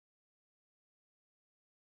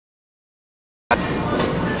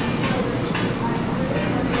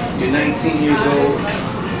You're 19 years old.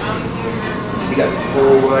 You got the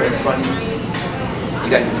whole world in front of you. You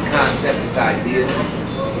got this concept, this idea.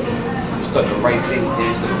 You start to write things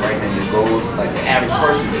down, start to write down your goals. Like the average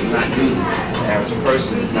person does not do this. The average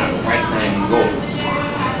person is not writing down your goals.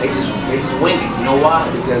 They just wing it. You know why?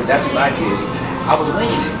 Because that's what I did. I was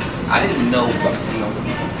winging it. I didn't know,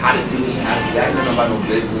 how to do this and how to do that. I didn't know about no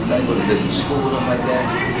business. I didn't go to business school or nothing like that.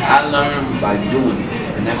 I learned by doing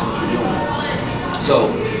it, and that's what you're doing. So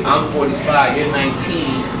I'm 45. You're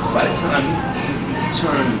 19. By the time you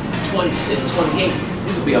turn 26, 28, you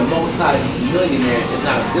could be a multi-millionaire, if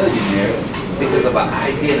not a billionaire, because of an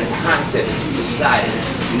idea and a concept that you decided.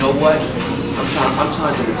 You know what? I'm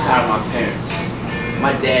trying to retire my parents.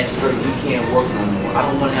 My dad's hurt, we can't work no more. I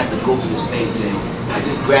don't want to have to go through the same thing. I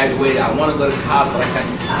just graduated, I want to go to college, but I got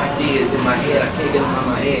these ideas in my head, I can't get them out of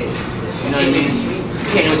my head. You know what I mean? You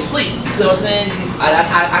can't even sleep, you see what I'm saying?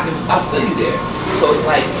 I feel you there. So it's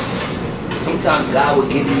like, sometimes God will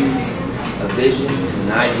give you a vision, an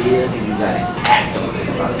idea, and you gotta act on it.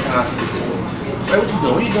 A lot of times people say, well, Fred, what you doing?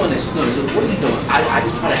 What are you doing this? What are you doing? I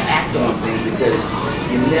just try to act on things because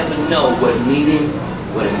you never know what meeting,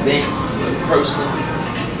 what event, what person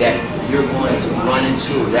that you're going to run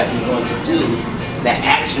into or that you're going to do, that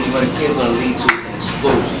action you're going to take is going to lead to an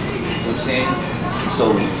explosion. You know what I'm saying? So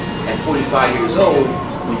at 45 years old,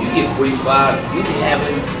 when you get 45, you'll be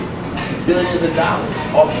having billions of dollars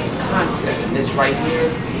off of the concept. And this right here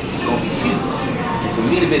is going to be huge. And for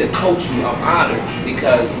me to be able to coach you, I'm honored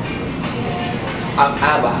because I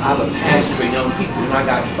have a passion for young people. You know, I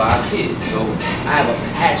got 5 kids, so I have a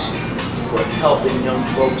passion for helping young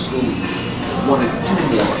folks who want to do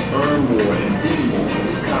more, earn more, and be more. And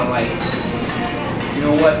it's kind of like, you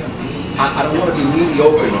know what? I don't want to be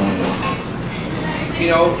mediocre no more.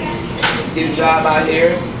 You know, get a job out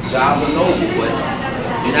here, jobs are noble, but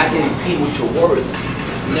you're not getting paid what you're worth.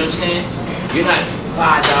 You know what I'm saying? You're not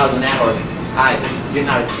 $5 an hour either. You're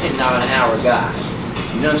not a $10 an hour guy.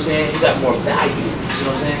 You know what I'm saying? You got more value. You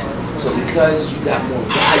know what I'm saying? So because you got more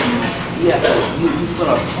value, you're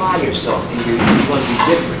going to apply yourself and you're going to be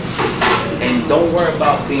different. And don't worry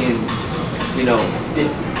about being,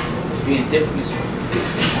 different. Being different is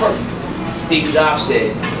perfect. Steve Jobs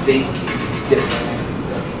said, think different.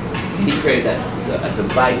 He created a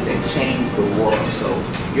device that changed the world. So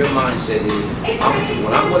your mindset is,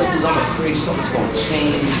 what I'm going to do is I'm going to create something that's going to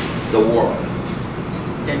change the world.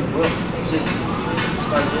 Then you will. Just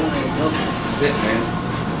start doing it. That's it, man.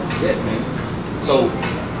 That's it, man. So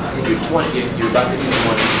if you're 20, you're about to be 20,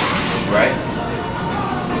 right?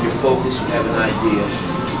 You're focused, you have an idea.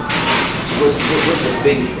 What's the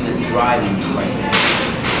biggest thing that's driving you right now?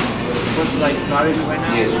 What's like driving you right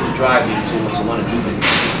now? Yeah, what's driving you to what you want to do things?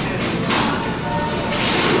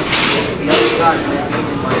 It's the other side, man.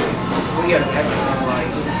 Like, we are everything. Like,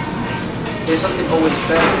 there's something always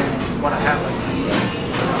better than what I have. Like,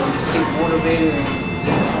 just keep motivated and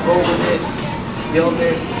go with it, build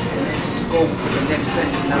it, and then just go with the next thing.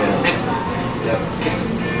 The next one. Yeah.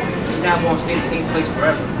 You're not going to stay in the same place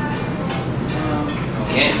forever. You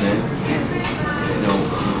can't, man. You know,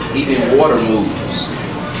 even water moves.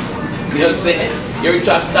 You know what I'm saying? You ever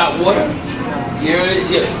try to stop water? You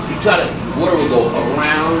try to, water will go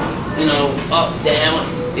around, up, down.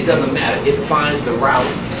 It doesn't matter. It finds the route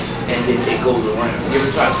and then it goes around. You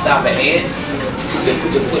ever try to stop an ant?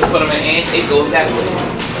 Put your foot in front of an ant, it goes that way.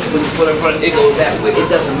 Put your foot in front, it goes that way. It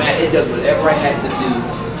doesn't matter. It does whatever it has to do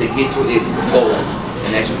to get to its goal.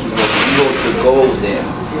 And that's what you go. You go to the goals there.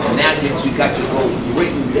 And now that you got your goals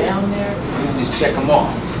written down there, you can just check them off.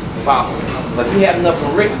 Follow. But if you have nothing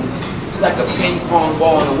written, it's like a ping pong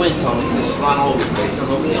ball in the wind tunnel. You can just fly all over the place. You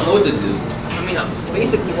don't know what to do. I mean,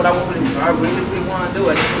 basically what I really want to do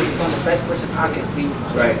is just become the best person I can be.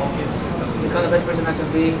 That's right. Become the best person I can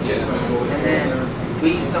be. Yeah. And then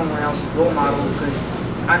be someone else's role model, because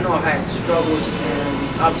I know I've had struggles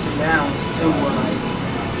and ups and downs to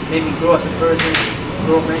make me grow as a person,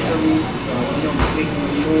 grow mentally, make me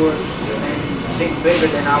mature, and think bigger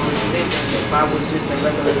than I was thinking if I was just a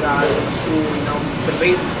regular guy in school, the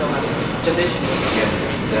basic stuff, like traditional. Yeah,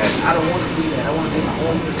 exactly. I don't want to be that. I want to be my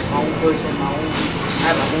own person,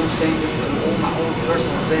 have my own standards, my own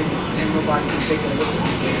personal things, and nobody can take it away from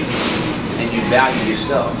me. And you value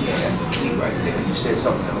yourself. Yeah, that's the key right there. You said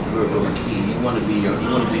something that was real key. You want to be your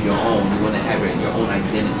own. You want to have your own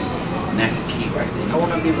identity, and that's the key right there. I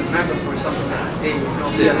want to be remembered for something that I did.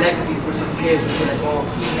 Be a legacy for some kids who be like, oh,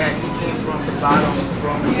 he came from the bottom,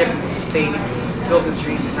 from a different state, built his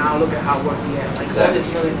dream, and now look at how work he had. Like all these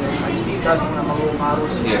millionaires, like Steve Jobs, one of my role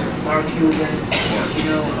models, Mark Cuban, you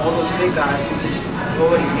know, all those big guys who just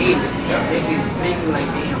already made it. Making like,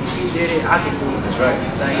 damn, he did it, I can do it. That's right.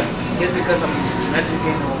 Like, just because I'm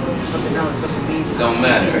Mexican or something else doesn't mean it don't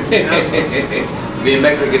matter. Being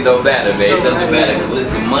Mexican don't matter, man. It doesn't matter.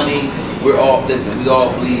 Listen, money, we all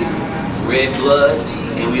bleed red blood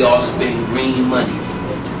and we all spend green money.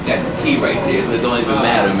 That's the key right there. So it don't even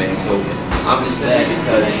matter, man. So I'm just glad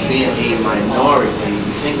because being a minority, you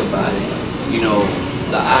think about it, you know,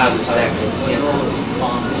 the odds are stacked against us.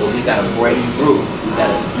 So we gotta break through.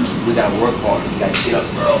 We gotta work hard. We gotta get up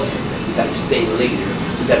early. We gotta stay later.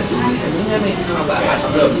 We gotta do it. And you know how many times I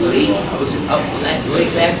stood up late? I was just up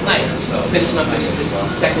late last night, finishing up this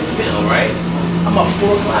second film, right? I'm up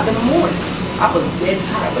 4 o'clock in the morning. I was dead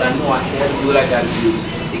tired, but I know I had to do what I gotta do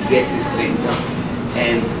to get this thing done.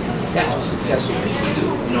 And that's what successful people do.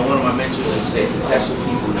 You know, one of my mentors would say successful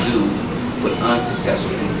people do what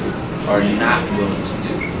unsuccessful people are not willing to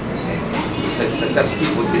do. Successful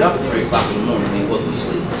people get up at 3 o'clock in the morning and they go to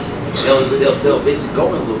sleep. They'll basically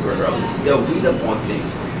go in a little bit early. They'll read up on things.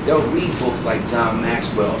 They'll read books like John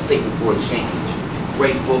Maxwell, Thinking for a Change.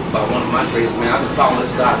 Great book by one of my greatest men. I've been following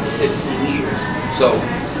this guy for 15 years. So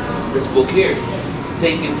this book here,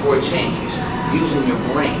 Thinking for a Change, using your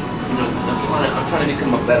brain. You know, I'm trying to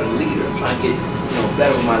become a better leader. I'm trying to get, you know,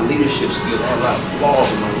 better with my leadership skills. I have a lot of flaws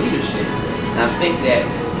in my leadership. And I think that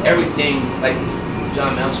everything, like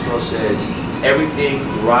John Maxwell says, everything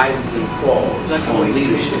rises and falls on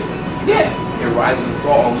leadership. Yeah, it rises and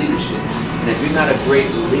falls on leadership. And if you're not a great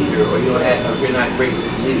leader, or you're not great with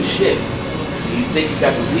leadership, and you think you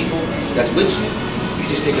got some people that's with you, you're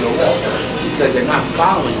just taking a walk because they're not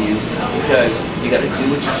following you. Because you got to do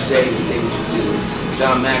what you say and say what you do.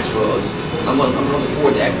 John Maxwell, I'm looking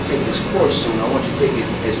forward to actually taking this course soon. I want you to take it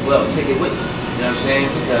as well. Take it with you. You know what I'm saying?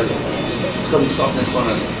 Because it's going to be something that's going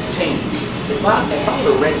to change you. If I would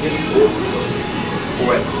have read this book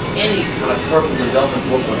or any kind of personal development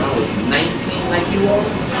book when I was 19 like you are,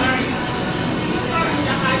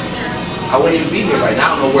 I wouldn't even be here right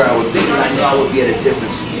now. I don't know where I would be, but I know I would be at a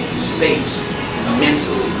different space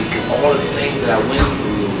mentally because all the things that I went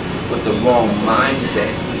through with the wrong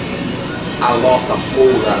mindset, I lost a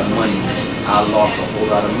whole lot of money. I lost a whole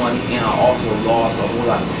lot of money, and I also lost a whole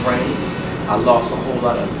lot of friends. I lost a whole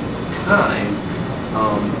lot of time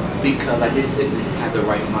because I just didn't have the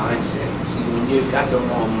right mindset. See, when you got the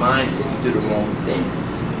wrong mindset, you do the wrong things.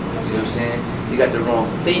 See what I'm saying? You got the wrong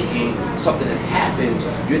thinking, something that happens,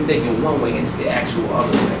 you're thinking one way and it's the actual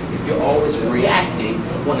other way. If you're always reacting,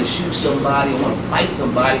 want to shoot somebody, want to fight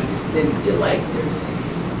somebody, then you're like,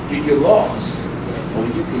 you're lost.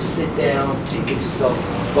 When you can sit down and get yourself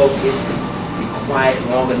focused and be quiet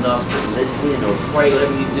long enough to listen or pray,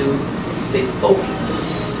 whatever you do, and stay focused,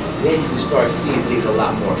 then you can start seeing things a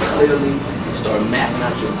lot more clearly. You start mapping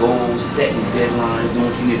out your goals, setting deadlines, doing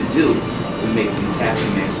what you need to do to make things happen,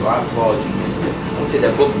 man. So I applaud you, man. I'm gonna take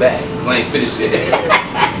that book back because I ain't finished it.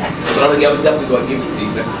 But I'm definitely gonna give it to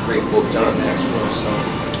you. That's a great book, John Maxwell. So,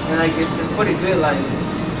 and like it's pretty good, like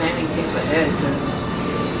just planning things ahead because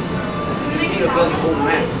you need to build your whole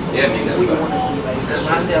map. Yeah, I mean, that's who you want to be. Like, because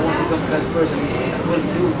when I say I want to become the best person, I really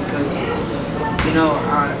do because you know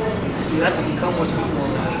you have to become what you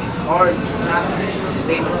want. It's hard not to just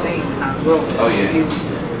stay the same and not grow. Oh yeah.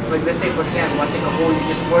 Like let's say for example, I take a whole year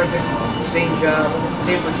just working, same job,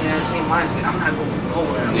 same opportunity, same mindset. I'm not going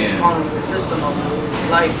nowhere. I'm just following the system of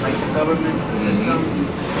life, like the government system,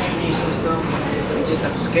 the school system, and just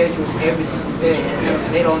a schedule every single day.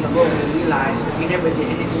 And later on the road, we realize we never did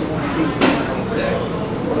anything we want to do.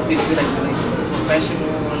 Or be like professional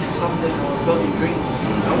or something, or build a dream.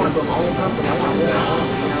 I want to build my own company. I want to build my own.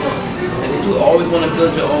 And did you always want to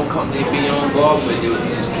build your own company, be your own boss, or you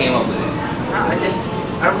just came up with it? No,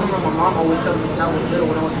 I remember my mom always telling me when I was little,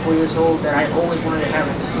 when I was 4 years old, that I always wanted to have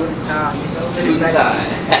a suit and tie. Suit and tie.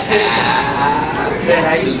 That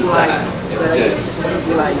I used to like. That I used to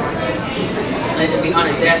be like, and to be on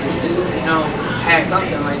a desk and just have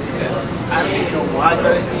something like. I don't even know why it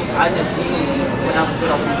drives me. I just knew when I was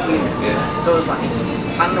little, I wanted to be. So it's like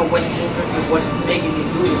I don't know what's moving me, what's making me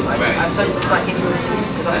do this. Like I tell you sometimes I can't even sleep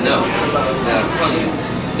because I'm just thinking about it. I'm telling you,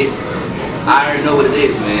 I already know what it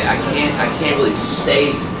is, man. I can't really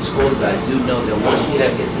say schools, but I do know that once you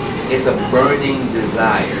have it's a burning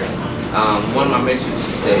desire. One of my mentors used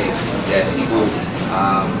to say that people,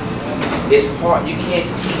 it's hard. You can't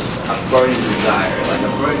teach a burning desire. Like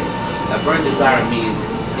a burning desire means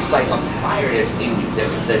it's like a fire that's in you that's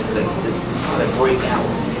trying to break out.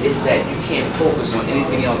 It's that you can't focus on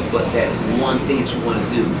anything else but that one thing that you want to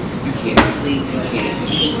do. You can't sleep, you can't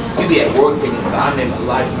eat. You be at work thinking about, I remember a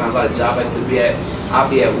lot of times, a lot of jobs I used to be at, I'll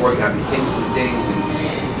be at work and I'll be thinking some things and,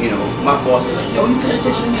 you know, my boss will be like, yo, you paying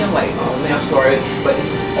attention to me? I'm like, oh man, I'm sorry, but it's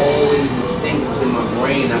just always these things that's in my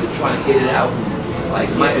brain, I've been trying to get it out. Like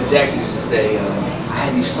Michael Jackson used to say, I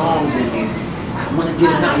had these songs in me, I want to get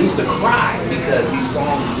them out. He used to cry because these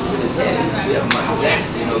songs were just in his head. He used to say, Michael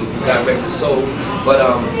Jackson, you know, God rest his soul. But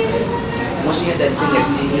once you have that thing that's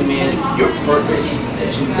in you, man, your purpose that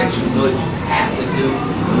you know that you have to do,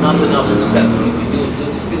 nothing else will settle you. You'll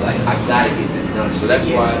just be like, I gotta get this done. So that's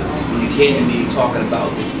why when you came to me talking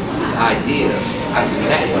about this idea, I said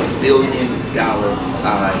that is $1 billion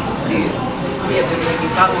idea. Yeah, but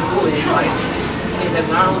if I don't do it, it's like, is that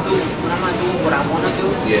when I'm not doing what I want to do,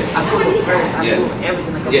 I feel depressed. I feel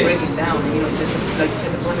everything like I'm breaking down. And, you know, it's just like you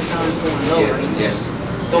said, the burner sound is going low. Right? You just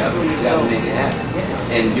don't feel yourself. Make it happen.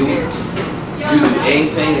 And you do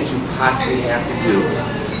anything that you possibly have to do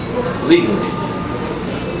legally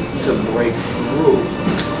to break through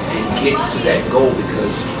and get to that goal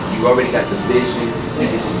because you already got the vision. You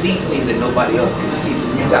can see things that nobody else can see.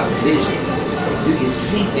 So you got vision. You can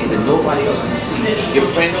see things that nobody else can see. Your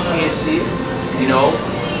friends can't see it. You know,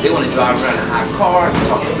 they want to drive around in a high car,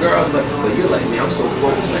 talk to girls, but you're like, man, I'm so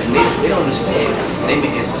focused, man. And they don't understand. And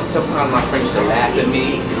sometimes my friends will laugh at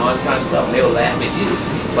me and all this kind of stuff, and they'll laugh at you.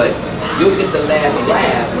 But you'll get the last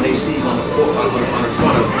laugh when they see you on the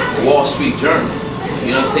front of Wall Street Journal.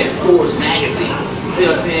 You know what I'm saying? Forbes magazine. You see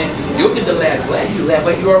what I'm saying? You'll get the last laugh. You laugh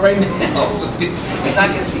like you are right now. Because I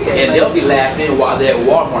can see it. And they'll be laughing while they're at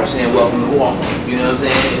Walmart saying, welcome to Walmart. You know what I'm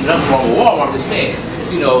saying? And nothing wrong with Walmart. I'm just saying,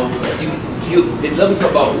 you know, let me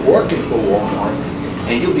talk about working for Walmart,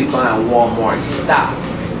 and you'll be buying Walmart stock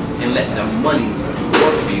and letting the money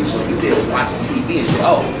work for you. So you'll be able to watch TV and say,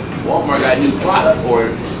 oh, Walmart got a new product,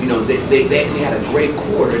 or you know, they actually had a great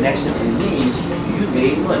quarter, and that simply means you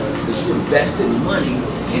made money because you invested money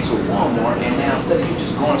into Walmart, and now instead of you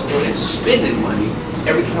just going to the store and spending money,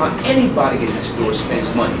 every time anybody in the store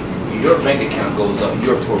spends money, your bank account goes up,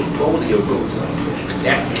 your portfolio goes up.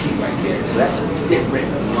 That's the key right there. So that's a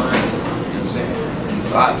different mindset.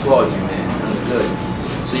 So I applaud you, man. That was good.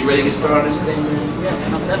 So you ready to get started on this thing, man? Yeah.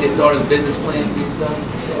 Let's get started on a business plan for yourself.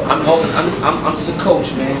 I'm just a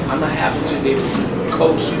coach, man. I'm not happy to be able to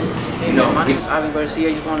coach you. You know, my name is Ivan Garcia.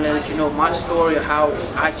 I just want to let you know my story of how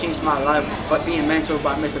I changed my life by being mentored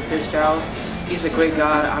by Mr. Fitzgerald. He's a great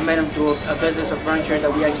guy. I met him through a business of furniture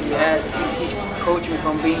that we actually had. He coached me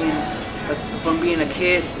from being a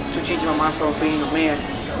kid to changing my mind from being a man.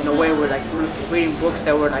 In a way, we're like reading books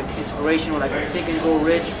that were like inspirational, like Think and Grow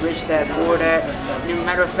Rich, Rich Dad, Poor Dad. And as a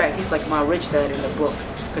matter of fact, he's like my rich dad in the book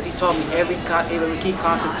because he taught me every key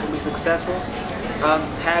concept to be successful,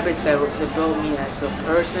 habits that build me as a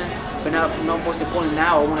person. But now, most importantly,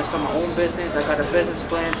 now I want to start my own business. I got a business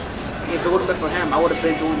plan. If it would have been for him, I would have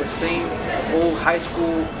been doing the same old going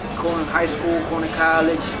to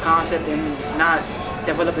college concept and not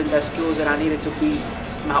developing the skills that I needed to be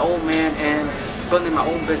my own man and building my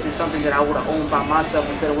own business, something that I would have owned by myself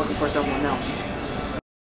instead of working for someone else.